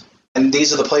shortcomings. And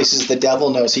these are the places the devil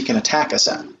knows he can attack us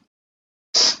at.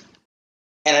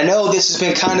 And I know this has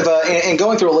been kind of and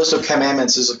going through a list of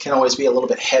commandments can always be a little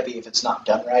bit heavy if it's not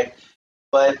done right.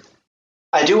 But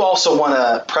I do also want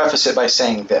to preface it by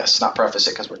saying this, not preface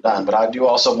it because we're done, but I do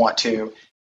also want to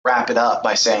wrap it up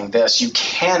by saying this. You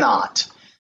cannot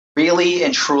really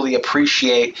and truly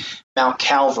appreciate Mount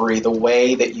Calvary the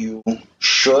way that you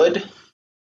should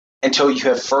until you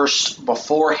have first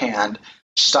beforehand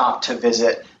stopped to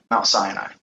visit Mount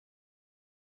Sinai.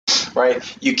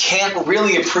 Right? You can't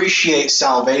really appreciate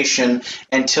salvation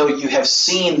until you have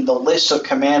seen the list of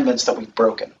commandments that we've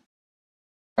broken.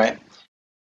 Right?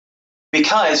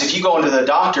 Because if you go into the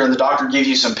doctor and the doctor gives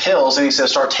you some pills and he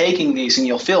says, start taking these and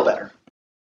you'll feel better.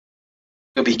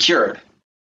 You'll be cured.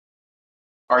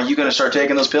 Are you going to start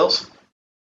taking those pills?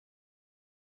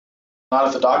 Not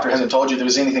if the doctor hasn't told you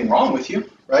there's anything wrong with you,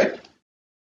 right?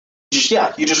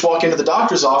 You just walk into the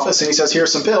doctor's office and he says,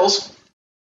 here's some pills.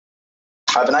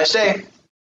 Have a nice day.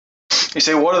 You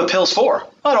say, what are the pills for?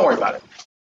 Oh, don't worry about it.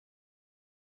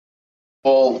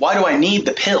 Well, why do I need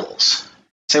the pills?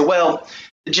 You say, well,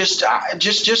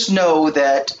 just know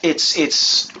that it's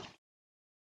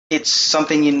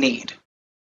something you need.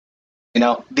 You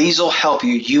know, these will help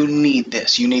you. You need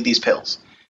this. You need these pills.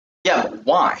 Yeah, but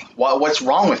why? What's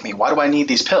wrong with me? Why do I need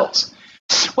these pills?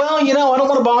 Well, you know, I don't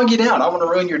want to bog you down. I want to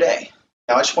ruin your day.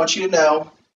 Now, I just want you to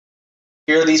know,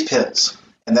 here are these pills,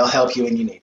 and they'll help you when you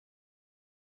need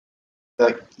them.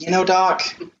 Like, you know, doc,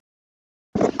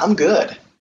 I'm good.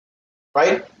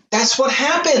 Right? That's what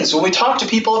happens when we talk to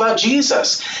people about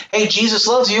Jesus. Hey, Jesus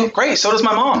loves you. Great, so does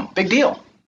my mom. Big deal.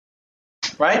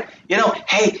 Right?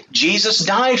 hey, Jesus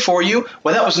died for you.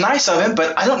 Well, that was nice of him,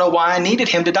 but I don't know why I needed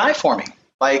him to die for me.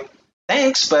 Like,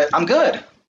 thanks, but I'm good.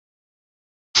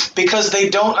 Because they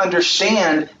don't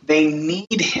understand they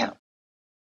need him.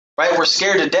 Right? We're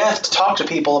scared to death to talk to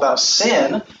people about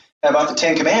sin and about the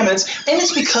Ten Commandments, and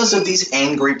it's because of these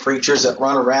angry preachers that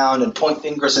run around and point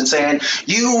fingers and saying,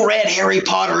 you read Harry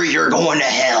Potter, you're going to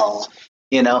hell.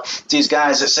 These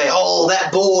guys that say, oh,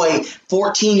 that boy,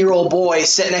 14-year-old boy,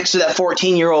 sat next to that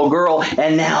 14-year-old girl,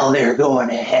 and now they're going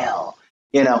to hell.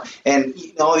 And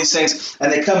all these things.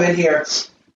 And they come in here,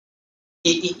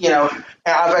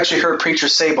 I've actually heard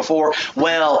preachers say before,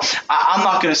 well, I'm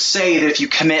not going to say that if you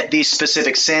commit these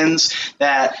specific sins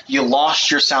that you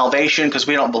lost your salvation, because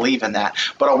we don't believe in that.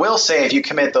 But I will say if you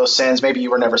commit those sins, maybe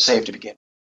you were never saved to begin with.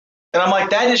 And I'm like,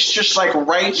 that is just like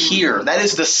right here. That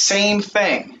is the same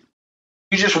thing.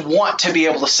 You just want to be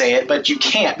able to say it, but you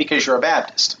can't because you're a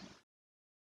Baptist.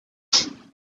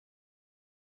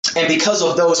 And because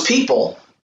of those people,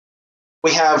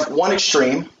 we have one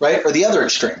extreme, right, or the other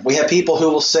extreme. We have people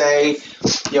who will say,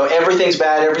 everything's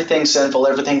bad, everything's sinful,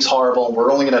 everything's horrible, and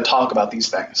we're only going to talk about these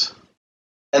things.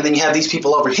 And then you have these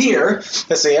people over here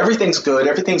that say everything's good,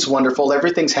 everything's wonderful,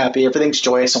 everything's happy, everything's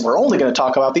joyous, and we're only going to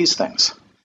talk about these things.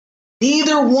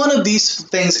 Neither one of these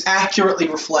things accurately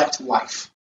reflect life.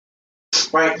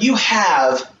 Right? You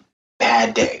have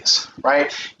bad days,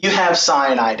 right? You have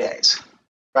Sinai days,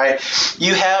 right?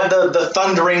 You have the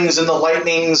thunderings and the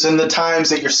lightnings and the times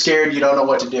that you're scared, you don't know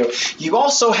what to do. You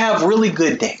also have really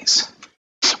good days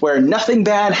where nothing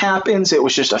bad happens. It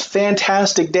was just a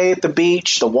fantastic day at the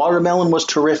beach. The watermelon was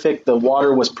terrific. The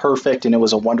water was perfect, and it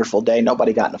was a wonderful day.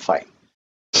 Nobody got in a fight.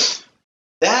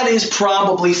 That is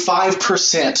probably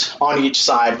 5% on each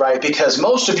side, right? Because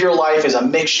most of your life is a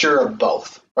mixture of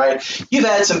both. Right? You've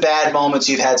had some bad moments,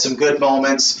 you've had some good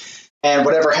moments, and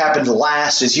whatever happened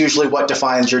last is usually what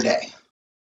defines your day.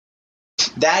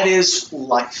 That is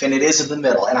life, and it is in the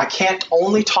middle. And I can't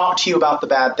only talk to you about the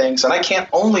bad things, and I can't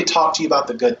only talk to you about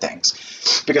the good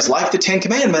things. Because like the Ten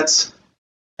Commandments,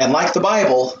 and like the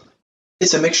Bible,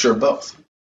 it's a mixture of both.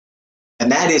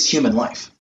 And that is human life.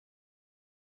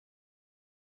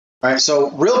 All right, so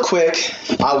real quick,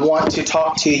 I want to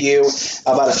talk to you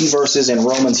about a few verses in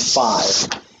Romans 5,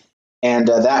 and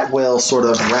that will sort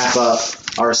of wrap up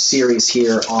our series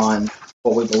here on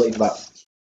what we believe about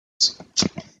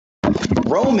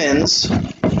Romans.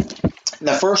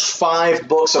 The first 5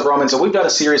 books of Romans, and we've got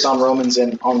a series on Romans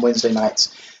on Wednesday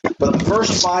nights, but the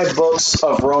first 5 books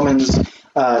of Romans,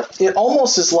 it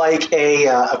almost is like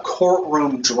a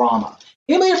courtroom drama.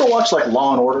 Anybody ever watch like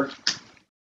Law and Order?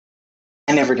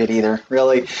 I never did either,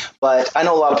 really. But I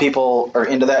know a lot of people are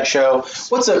into that show.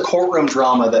 What's a courtroom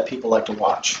drama that people like to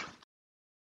watch?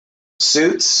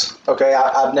 Suits. Okay,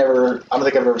 I don't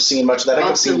think I've ever seen much of that. I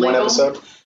think I've seen one episode.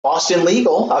 Boston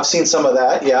Legal. I've seen some of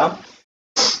that, yeah.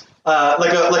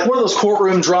 Like one of those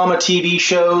courtroom drama TV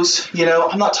shows.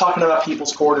 I'm not talking about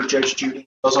People's Court or Judge Judy.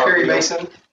 Those are Perry Mason.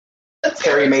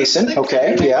 Perry Mason.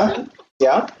 Okay,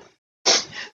 yeah.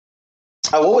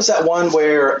 What was that one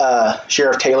where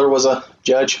Sheriff Taylor was a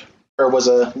judge or was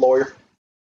a lawyer?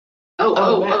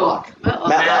 Matlock.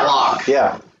 Matlock.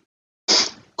 Yeah.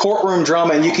 Courtroom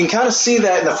drama, and you can kind of see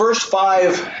that in the first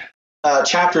 5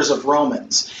 chapters of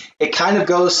Romans. It kind of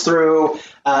goes through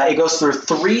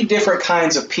 3 different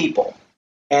kinds of people,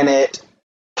 and it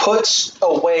puts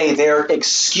away their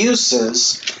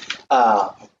excuses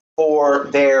for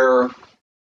their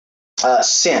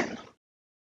sin.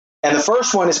 And the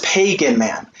first one is pagan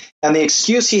man. And the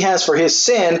excuse he has for his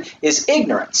sin is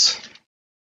ignorance.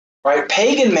 Right?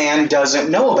 Pagan man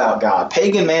doesn't know about God.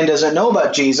 Pagan man doesn't know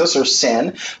about Jesus or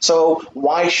sin. So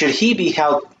why should he be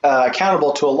held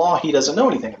accountable to a law he doesn't know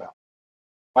anything about?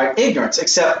 Right? Ignorance.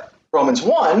 Except Romans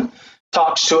 1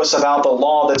 talks to us about the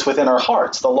law that's within our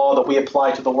hearts, the law that we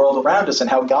apply to the world around us, and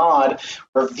how God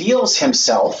reveals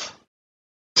himself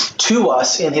to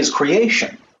us in his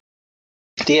creation.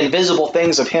 The invisible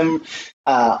things of him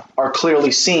are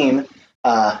clearly seen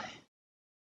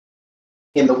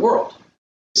in the world.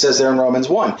 It says there in Romans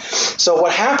 1. So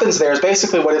what happens there is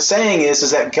basically what it's saying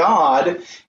is that God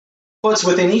puts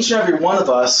within each and every one of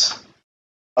us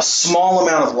a small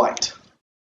amount of light.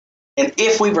 And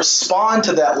if we respond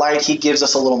to that light, he gives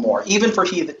us a little more, even for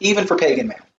pagan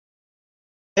man.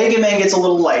 Pagan man gets a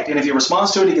little light, and if he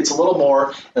responds to it, he gets a little more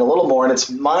and a little more. And it's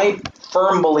my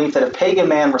firm belief that if pagan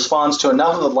man responds to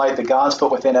enough of the light that God's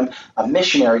put within him, a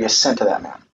missionary is sent to that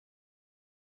man.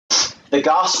 The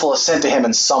gospel is sent to him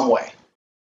in some way.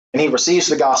 And he receives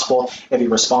the gospel if he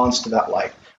responds to that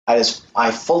light.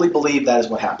 I fully believe that is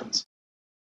what happens.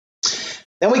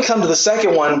 Then we come to the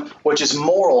second one, which is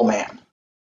moral man.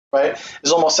 right?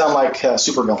 These almost sound like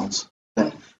supervillains.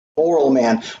 Moral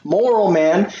man. Moral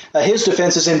man, his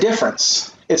defense is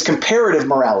indifference. It's comparative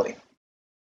morality.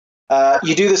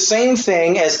 You do the same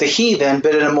thing as the heathen,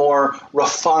 but in a more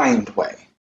refined way.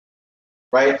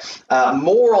 Right?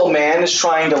 Moral man is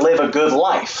trying to live a good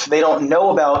life. They don't know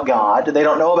about God. They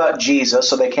don't know about Jesus,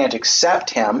 so they can't accept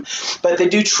him. But they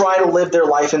do try to live their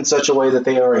life in such a way that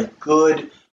they are a good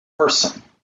person.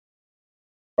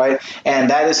 Right? And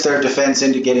that is their defense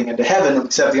into getting into heaven,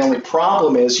 except the only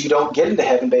problem is you don't get into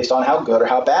heaven based on how good or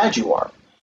how bad you are.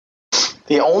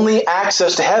 The only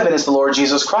access to heaven is the Lord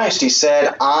Jesus Christ. He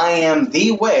said, I am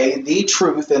the way, the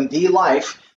truth, and the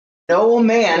life. No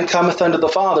man cometh unto the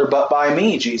Father but by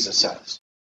me, Jesus says.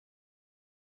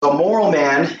 So moral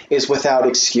man is without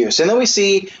excuse. And then we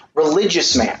see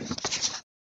religious man.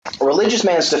 A religious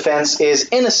man's defense is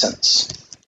innocence.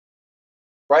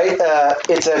 Right?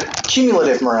 It's a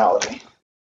cumulative morality.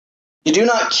 You do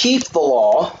not keep the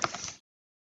law,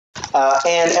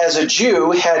 and as a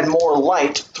Jew had more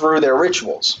light through their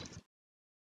rituals.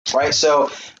 Right?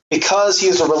 So because he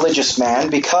is a religious man,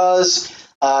 because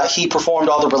he performed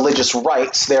all the religious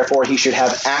rites, therefore he should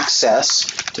have access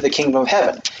to the kingdom of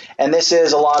heaven. And this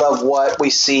is a lot of what we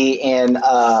see in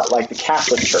like the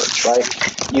Catholic Church, right?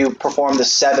 You perform the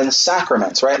 7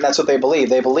 sacraments, right? And that's what they believe.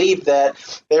 They believe that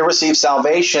they receive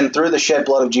salvation through the shed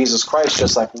blood of Jesus Christ,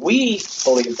 just like we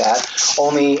believe that.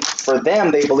 Only for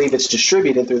them, they believe it's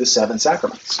distributed through the 7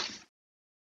 sacraments.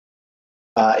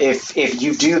 If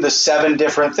you do the 7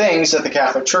 different things that the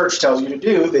Catholic Church tells you to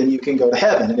do, then you can go to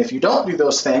heaven. And if you don't do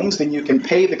those things, then you can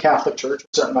pay the Catholic Church a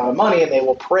certain amount of money, and they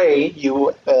will pray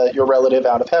you, your relative,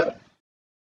 out of heaven.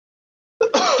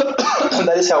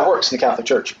 That is how it works in the Catholic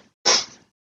Church.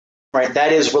 Right?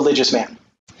 That is religious man,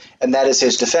 and that is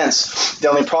his defense. The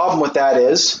only problem with that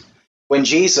is when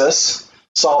Jesus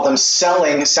saw them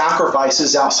selling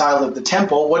sacrifices outside of the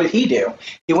temple, what did he do?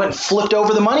 He went and flipped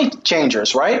over the money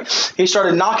changers, right? He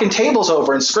started knocking tables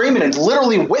over and screaming and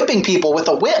literally whipping people with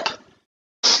a whip.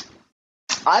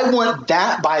 I want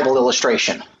that Bible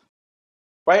illustration,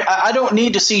 right? I don't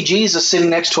need to see Jesus sitting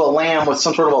next to a lamb with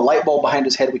some sort of a light bulb behind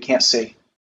his head we can't see.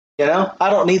 You know, I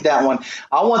don't need that one.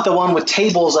 I want the one with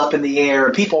tables up in the air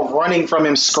and people running from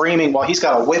him screaming while he's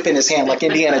got a whip in his hand like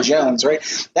Indiana Jones, right?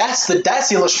 That's the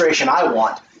illustration I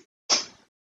want.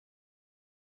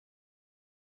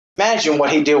 Imagine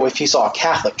what he'd do if he saw a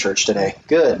Catholic church today.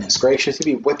 Goodness gracious, he'd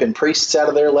be whipping priests out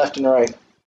of there left and right.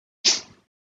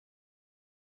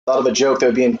 Thought of a joke that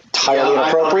would be entirely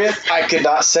inappropriate. I could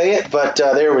not say it, but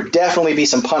there would definitely be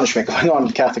some punishment going on in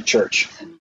the Catholic Church.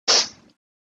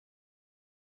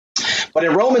 But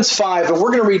in Romans 5, and we're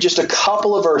going to read just a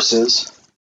couple of verses.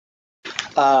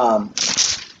 We're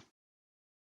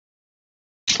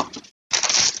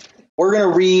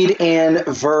going to read in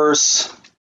verse,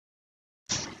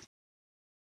 I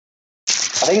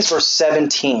think it's verse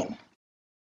 17.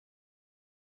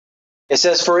 It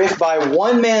says, for if by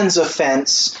one man's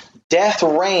offense death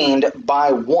reigned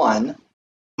by one,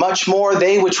 much more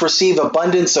they which receive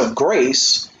abundance of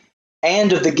grace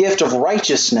and of the gift of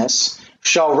righteousness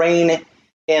shall reign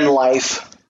in life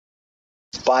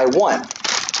by one.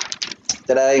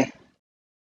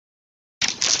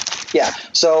 Yeah,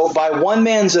 so by one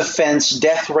man's offense,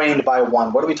 death reigned by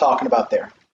one. What are we talking about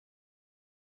there?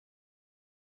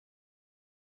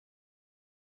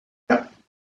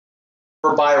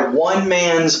 For by one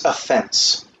man's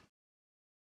offense.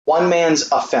 One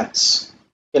man's offense.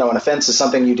 You know, an offense is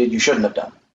something you did you shouldn't have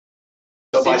done.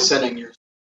 So by sinning, you're...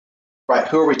 Right,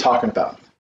 who are we talking about?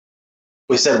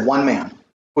 We said one man.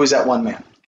 Who is that one man?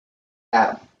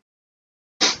 Adam.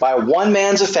 By one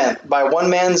man's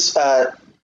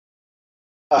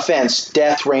offense,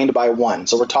 death reigned by one.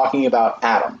 So we're talking about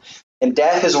Adam. And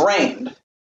death has reigned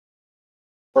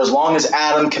for as long as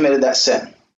Adam committed that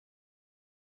sin.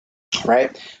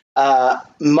 Right?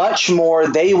 Much more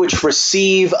they which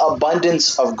receive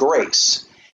abundance of grace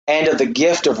and of the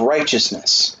gift of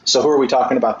righteousness. So who are we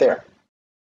talking about there?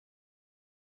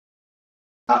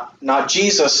 Not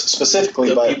Jesus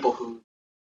specifically, but people who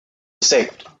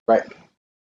saved, right?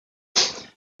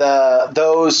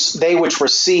 They which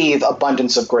receive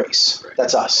abundance of grace. Right.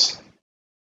 That's us,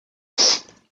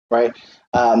 right?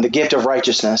 The gift of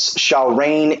righteousness shall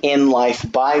reign in life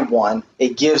by one.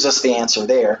 It gives us the answer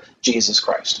there, Jesus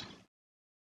Christ.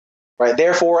 Right?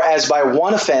 Therefore, as by the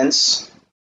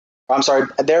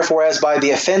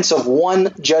offense of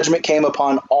one judgment came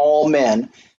upon all men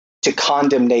to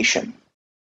condemnation.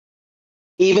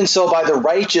 Even so, by the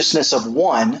righteousness of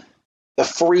one, the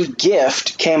free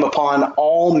gift came upon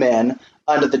all men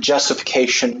unto the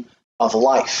justification of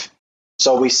life.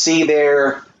 So we see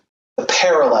there the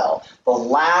parallel. The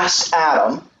last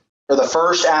Adam, or the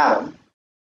first Adam,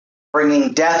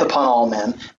 bringing death upon all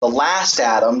men. The last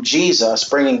Adam, Jesus,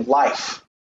 bringing life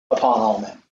upon all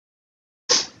men.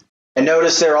 And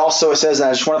notice there also it says, and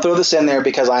I just want to throw this in there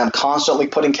because I am constantly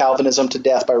putting Calvinism to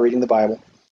death by reading the Bible.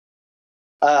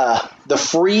 The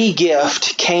free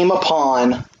gift came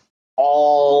upon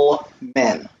all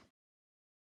men.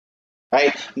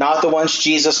 Right? Not the ones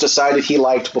Jesus decided he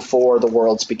liked before the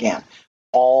worlds began.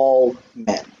 All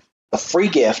men. The free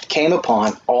gift came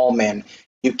upon all men.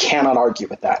 You cannot argue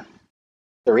with that.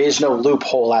 There is no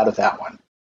loophole out of that one.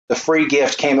 The free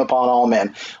gift came upon all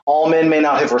men. All men may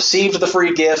not have received the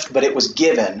free gift, but it was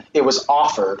given. It was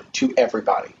offered to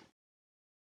everybody.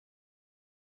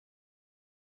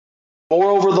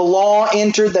 Moreover, the law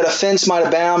entered that offense might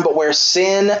abound, but where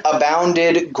sin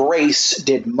abounded, grace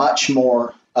did much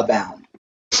more abound.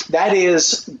 That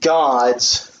is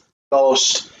God's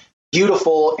most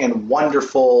beautiful and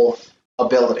wonderful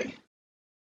ability,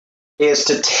 is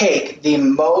to take the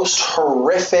most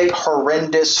horrific,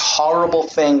 horrendous, horrible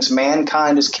things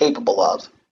mankind is capable of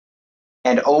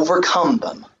and overcome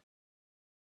them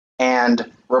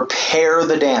and repair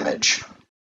the damage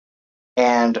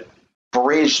and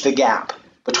bridge the gap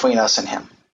between us and him.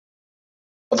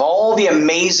 Of all the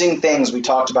amazing things we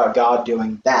talked about God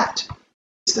doing, that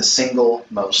is the single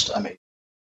most amazing.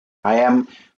 I am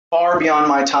far beyond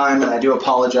my time, and I do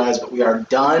apologize, but we are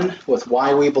done with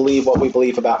why we believe what we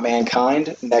believe about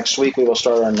mankind. Next week, we will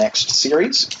start our next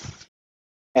series,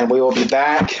 and we will be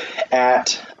back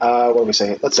at, what do we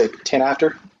say? Let's say 10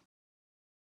 after.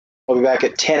 We'll be back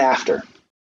at 10 after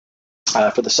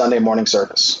for the Sunday morning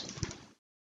service.